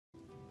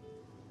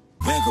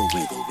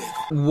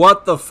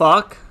What the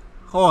fuck?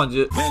 Hold on,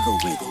 did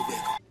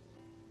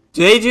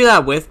they do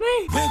that with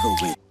me?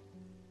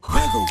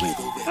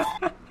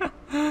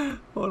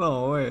 Hold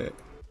on, wait.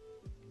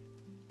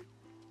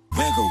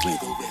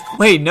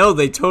 Wait, no,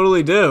 they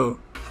totally do.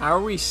 How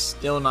are we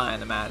still not in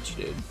the match,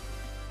 dude?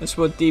 That's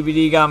what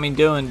DVD got me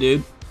doing,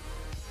 dude.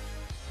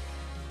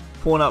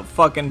 Pulling up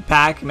fucking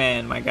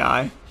Pac-Man, my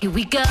guy. Here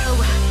we go,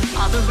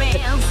 all the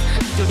rails.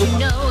 Don't you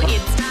know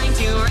it's time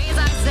to raise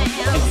our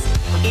sails?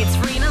 It's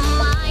freedom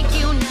like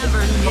you never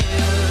knew.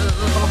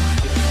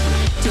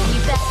 Till he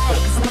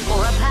begs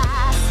for a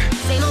pass,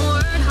 say the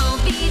word, he'll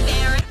be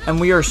there. And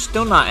we are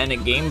still not in a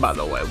game, by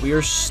the way. We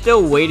are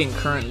still waiting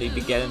currently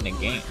to get in the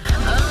game.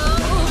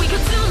 Oh, we could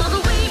zoom all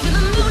the way to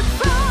the moon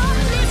from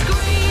this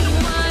great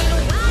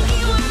wide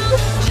wacky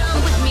world.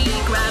 Jump with me,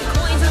 grab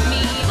coins with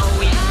me,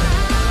 oh yeah.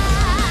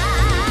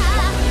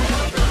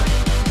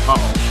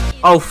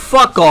 Uh-oh. Oh,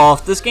 fuck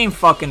off. This game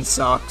fucking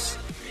sucks.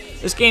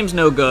 This game's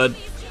no good.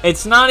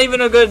 It's not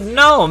even a good...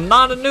 No, I'm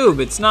not a noob.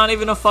 It's not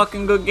even a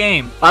fucking good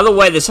game. By the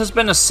way, this has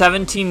been a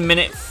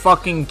 17-minute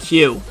fucking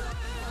queue.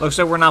 Looks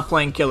like we're not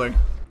playing killer.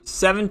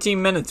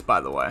 17 minutes, by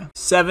the way.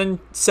 17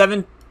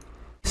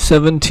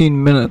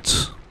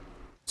 minutes.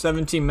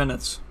 17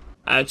 minutes.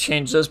 I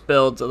changed this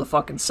build to the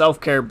fucking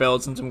self-care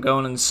build since I'm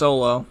going in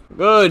solo.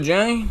 Good,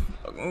 Jenny.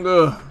 Fucking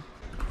good.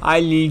 Hi,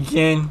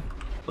 Legion.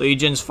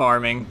 Legion's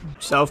farming.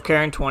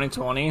 Self-care in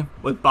 2020.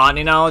 With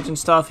botany knowledge and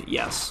stuff,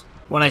 yes.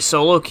 When I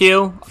solo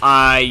queue,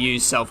 I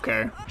use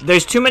self-care.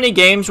 There's too many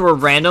games where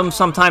random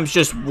sometimes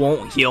just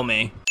won't heal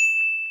me.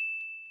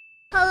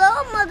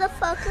 Hello,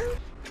 motherfucker.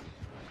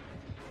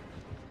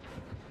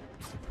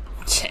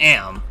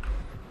 Damn.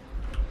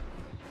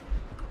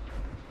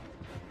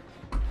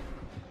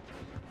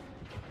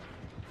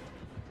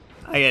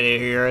 I get it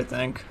here, I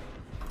think.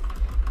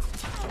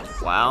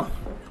 Wow.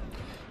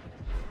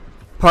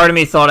 Part of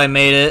me thought I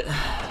made it.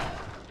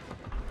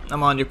 I'm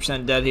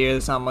 100% dead here.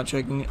 There's not much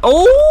I can...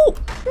 Oh!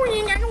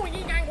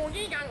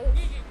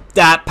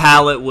 That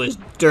pallet was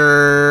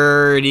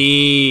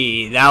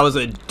dirty. That was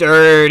a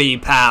dirty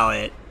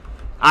pallet.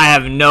 I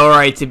have no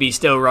right to be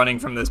still running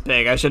from this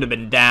pig. I should have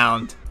been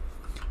downed.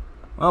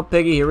 Well,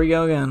 piggy, here we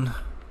go again.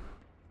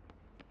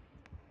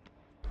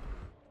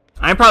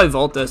 I can probably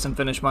vault this and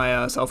finish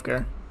my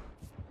self-care.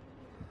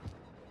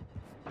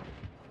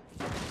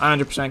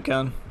 100%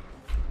 can.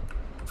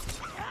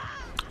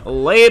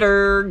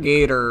 Later,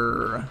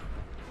 Gator.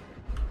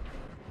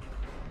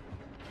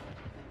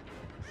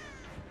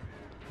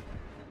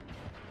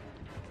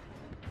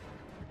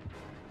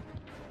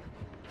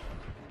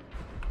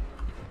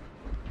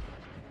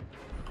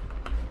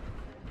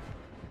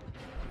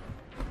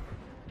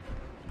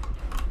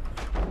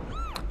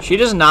 She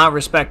does not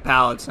respect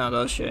pallets now,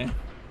 does she?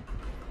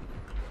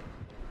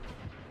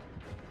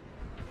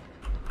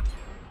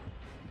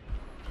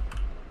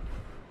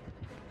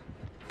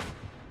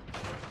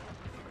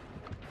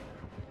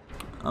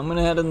 I'm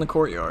gonna head in the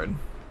courtyard.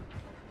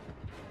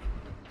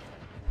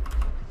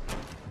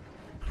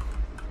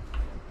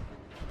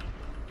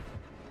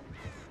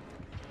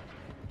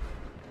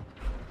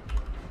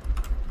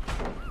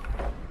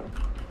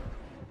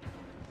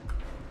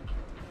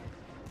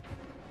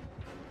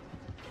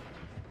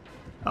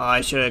 Oh,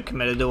 I should have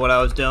committed to what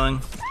I was doing.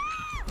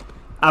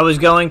 I was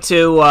going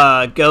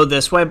to go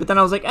this way, but then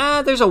I was like,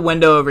 there's a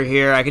window over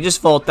here. I could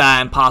just vault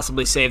that and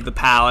possibly save the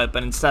pallet,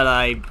 but instead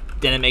I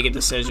didn't make a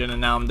decision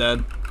and now I'm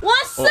dead.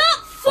 What's up,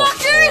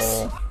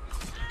 fuckers?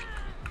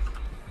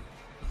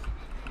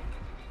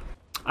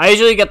 I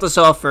usually get this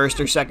off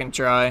first or second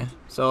try,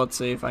 so let's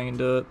see if I can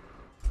do it.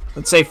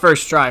 Let's say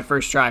first try,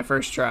 first try,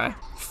 first try.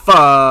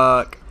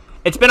 Fuck.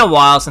 It's been a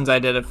while since I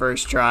did it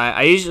first try.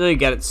 I usually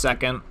get it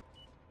second.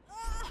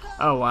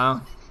 Oh,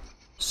 wow.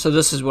 So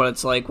this is what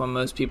it's like when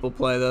most people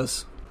play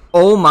this.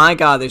 Oh my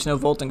god, there's no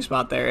vaulting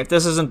spot there. If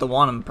this isn't the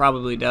one, I'm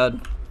probably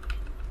dead.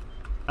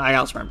 I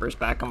got sprint burst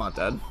back. I'm not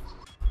dead.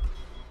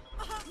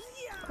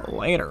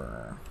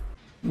 Later.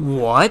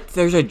 What?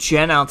 There's a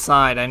gen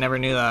outside. I never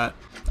knew that.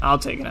 I'll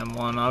take an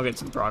M1. I'll get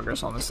some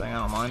progress on this thing.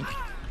 I don't mind.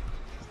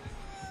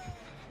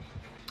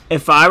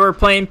 If I were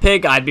playing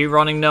Pig, I'd be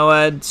running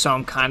Noed, so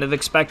I'm kind of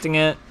expecting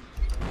it.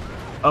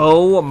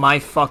 Oh my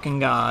fucking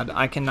god.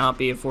 I cannot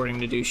be affording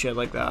to do shit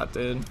like that,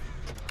 dude.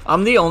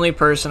 I'm the only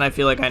person I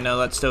feel like I know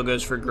that still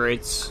goes for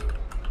greats.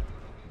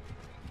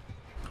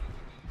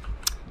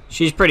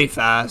 She's pretty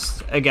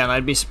fast. Again,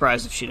 I'd be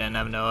surprised if she didn't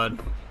have Noed.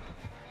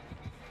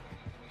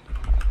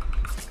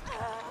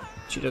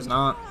 She does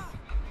not.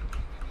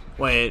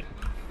 Wait.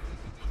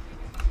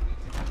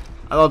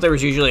 I thought there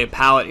was usually a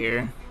pallet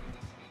here.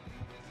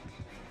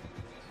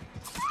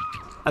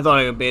 I thought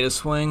I could beta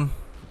swing.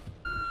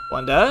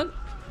 One dead?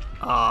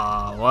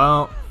 Ah,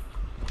 well.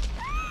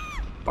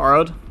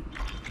 Borrowed?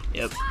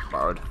 Yep,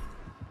 borrowed.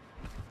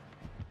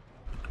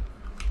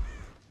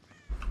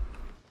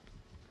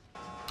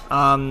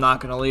 I'm not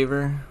gonna leave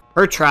her.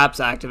 Her trap's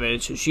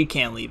activated, so she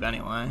can't leave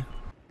anyway.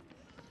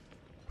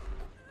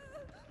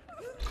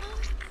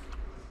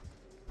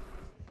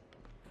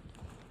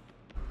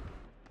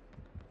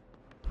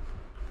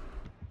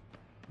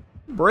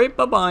 Right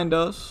behind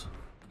us.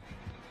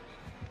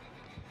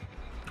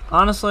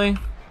 Honestly,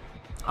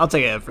 I'll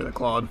take a hit for the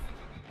Claude.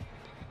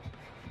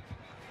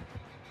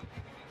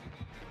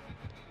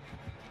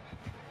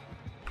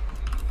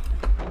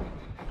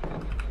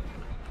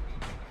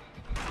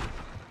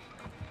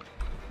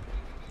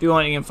 If you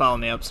want, you can follow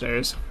me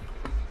upstairs.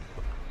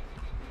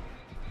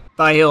 If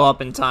I heal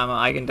up in time,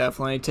 I can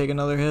definitely take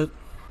another hit.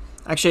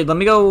 Actually, let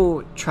me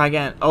go try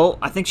again. Oh,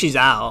 I think she's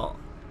out.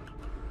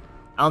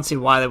 I don't see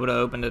why they would have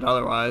opened it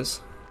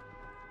otherwise.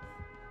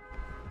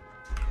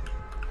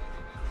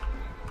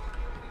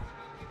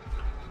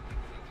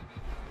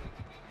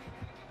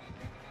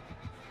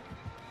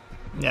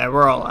 Yeah,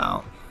 we're all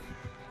out.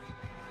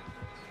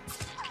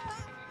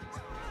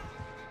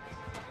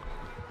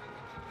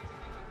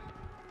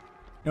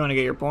 You want to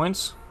get your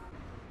points?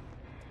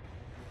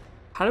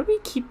 How do we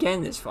keep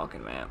getting this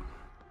fucking map?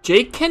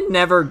 Jake can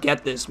never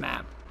get this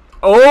map.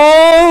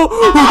 Oh!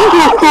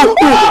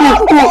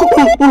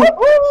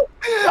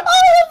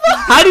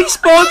 How did he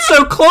spawn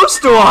so close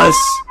to us?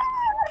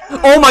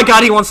 Oh my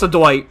god, he wants the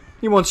Dwight.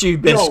 He wants you,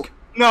 Bisque.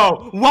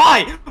 No,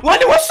 why? Why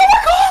do I so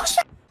close?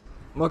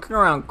 Looking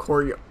around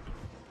courtyard.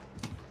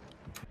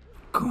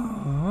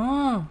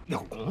 Go.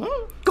 No.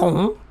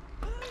 Go.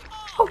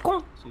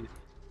 Go.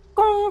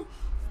 Go.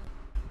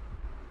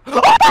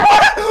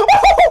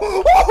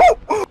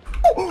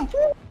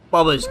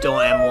 Bubba's doing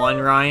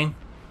M1, Ryan.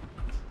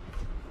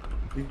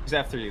 Who's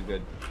after you?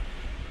 Good.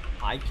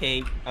 Hi,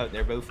 Kate. Oh,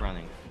 they're both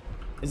running.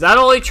 Is that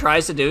all he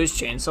tries to do is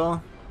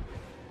chainsaw?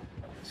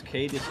 This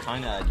Kate is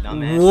kind of a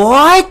dumbass.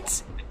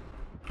 What?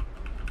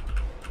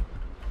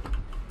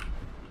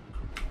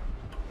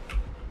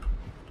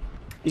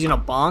 He's gonna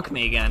bonk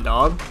me again,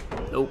 dog.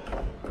 Nope.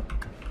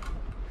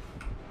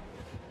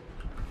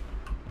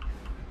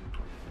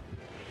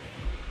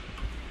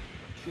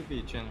 Should be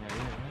a gen right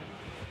here, right?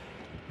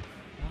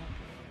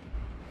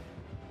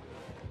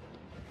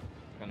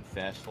 Gonna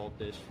fast hold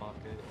this, fuck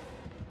it.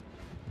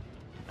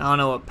 I don't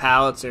know what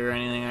pallets or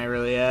anything I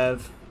really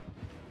have.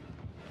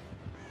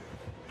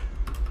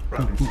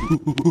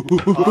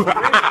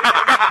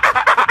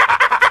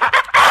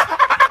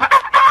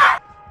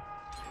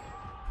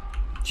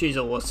 She's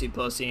a wussy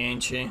pussy,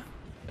 ain't she?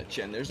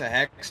 Jen, there's a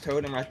hex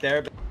totem right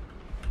there.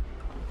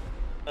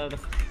 Oh,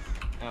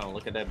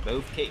 look at that,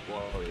 both Kate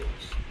warriors.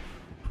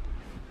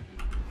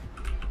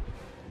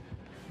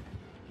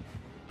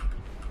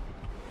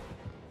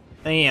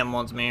 I think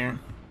M1's mirror.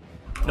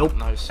 Nope,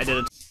 Nice. I did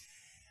it.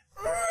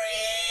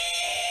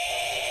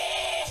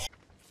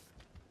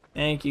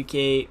 Thank you,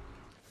 Kate.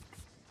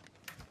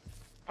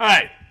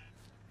 Hey!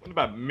 What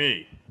about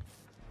me?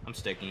 I'm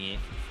sticking you.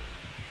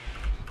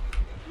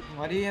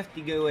 Why do you have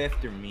to go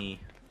after me?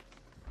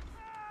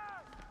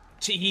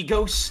 See, he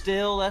goes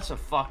still? That's a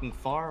fucking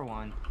far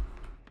one.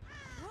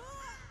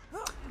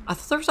 I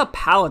thought there was a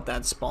pallet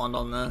that spawned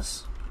on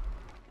this.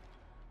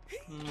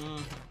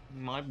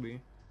 Might be.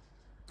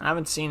 I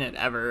haven't seen it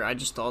ever. I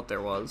just thought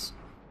there was.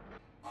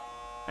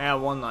 I got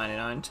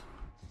 199.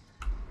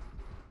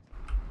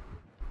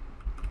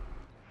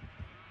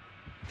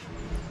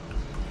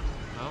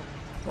 Oh.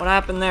 What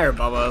happened there,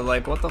 Bubba?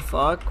 Like, what the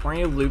fuck? Weren't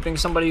you looping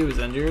somebody who was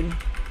injured?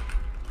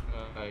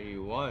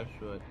 You was,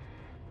 but...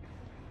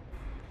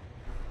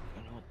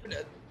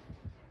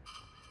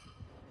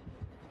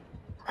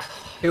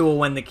 Who will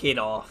win the kid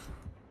off?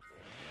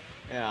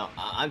 Yeah,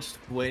 I'm just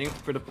waiting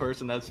for the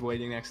person that's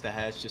waiting next to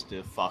Hatch just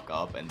to fuck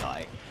up and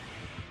die.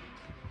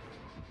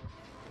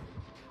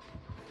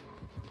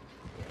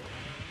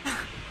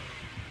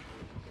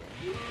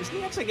 Isn't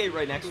the exit gate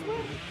right next to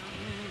him?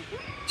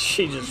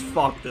 She just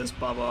fucked this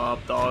Bubba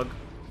up, dog.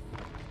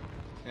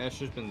 Yeah,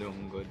 she's been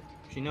doing good.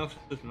 She knows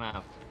this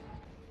map.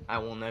 I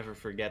will never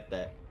forget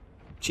that.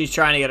 She's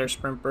trying to get her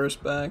sprint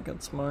burst back.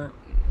 That's smart.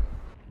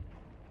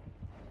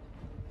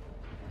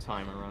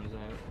 Timer runs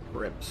out.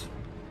 Rips.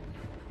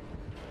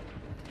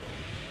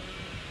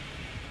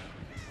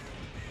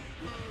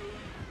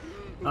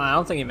 I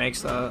don't think he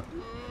makes that.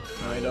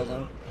 No, he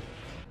doesn't.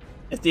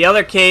 If the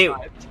other Kate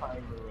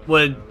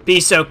would be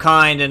so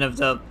kind and have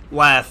the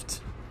left.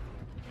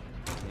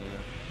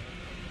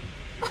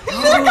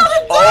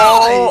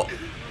 Oh!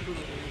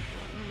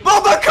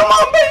 Bubba, come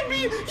on,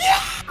 baby! Yeah!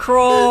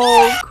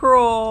 Crawl,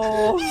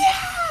 crawl.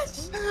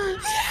 Yes!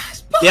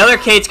 Yes! The other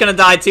Kate's gonna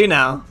die too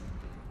now.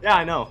 Yeah,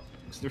 I know.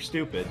 'Cause they're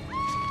stupid.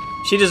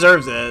 She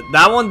deserves it.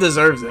 That one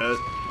deserves it.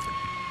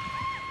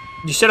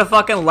 You should have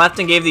fucking left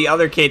and gave the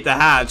other Kate the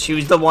hatch. She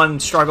was the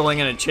one struggling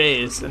in a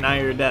chase, and now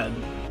you're dead.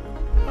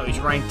 Oh, he's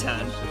rank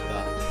 10.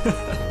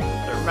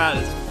 They're mad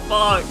as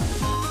fuck.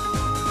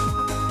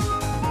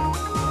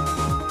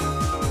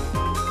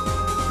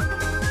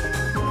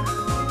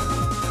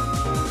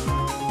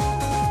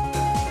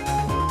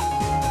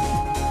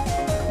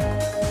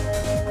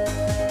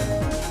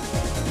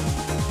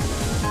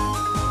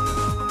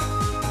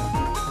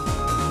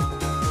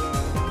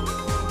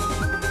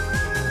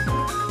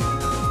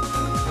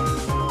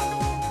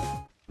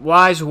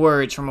 Wise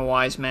words from a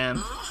wise man.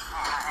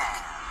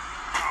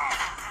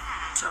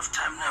 Tough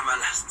time never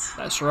lasts.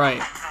 That's right.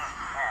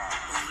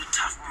 Only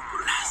tough people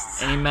last.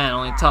 Amen.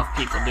 Only tough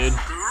people, dude.